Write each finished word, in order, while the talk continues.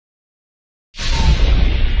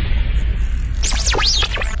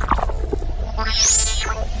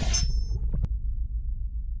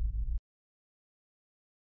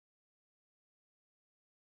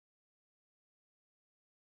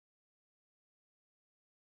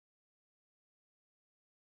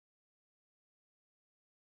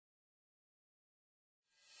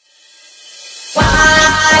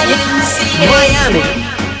Miami,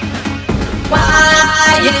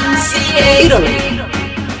 YMCA, Italy,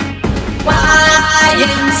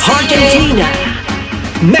 YMCA, Argentina,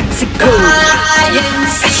 Mexico,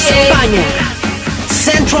 YMCA, España,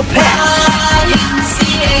 Central Pass,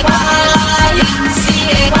 YMCA,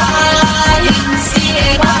 YMCA, YMCA,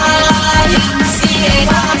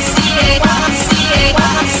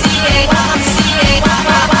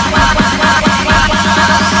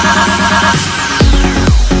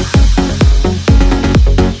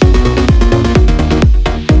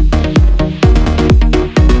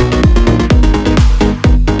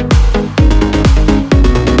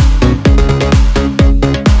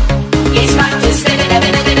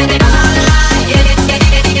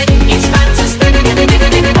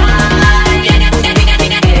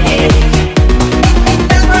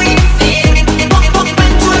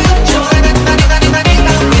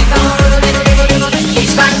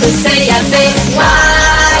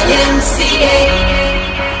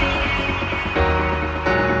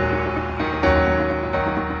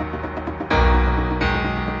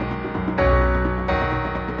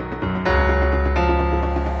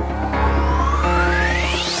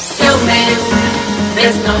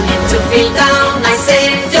 there's no need to feel down. I said,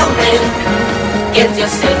 yo man, get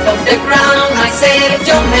yourself off the ground. I said,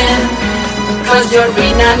 yo man, cause you're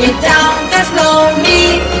bringing it down. There's no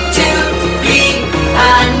need to be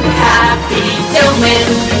unhappy, yo man.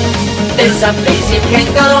 There's a place you can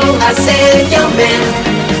go. I said, yo man,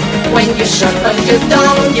 when you're short but you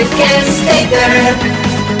don't, you can stay there.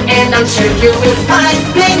 And I'm sure you will find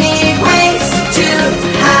many ways to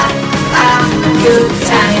have a good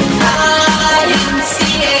time.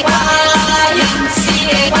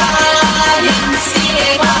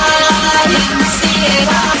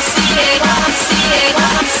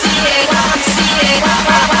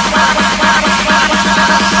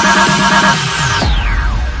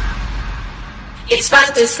 It's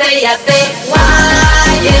fun to stay at the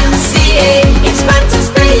YMCA. It's fun to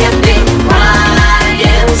stay at the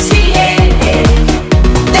YMCA.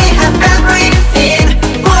 They have everything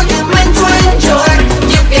for you men to enjoy.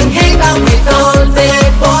 You can hang out with all the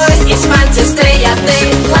boys. It's fun to stay at the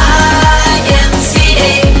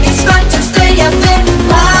YMCA. It's fun to stay at the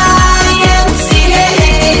YMCA.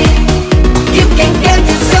 You can get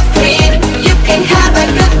yourself clean. You can have a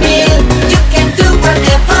good meal. You can do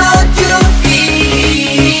whatever you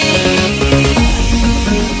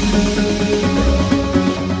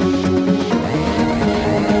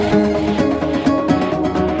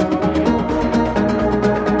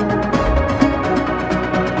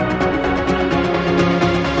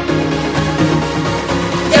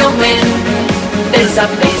there's a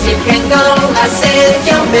place you can go. I said,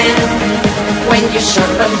 yo man, when you're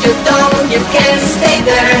short but you don't, you can stay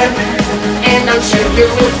there. And I'm sure you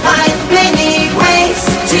will find many ways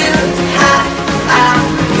to have a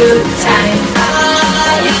good time.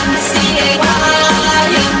 YMCA,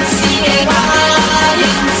 YMCA,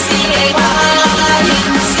 YMCA,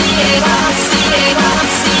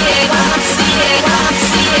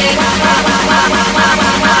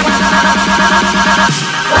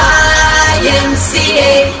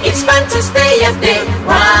 YMCA, it's fun to stay at the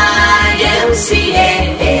YMCA.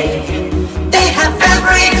 They have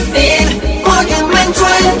everything for you men to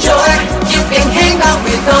enjoy. You can hang out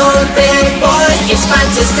with all the boys. It's fun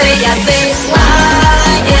to stay at the YMCA.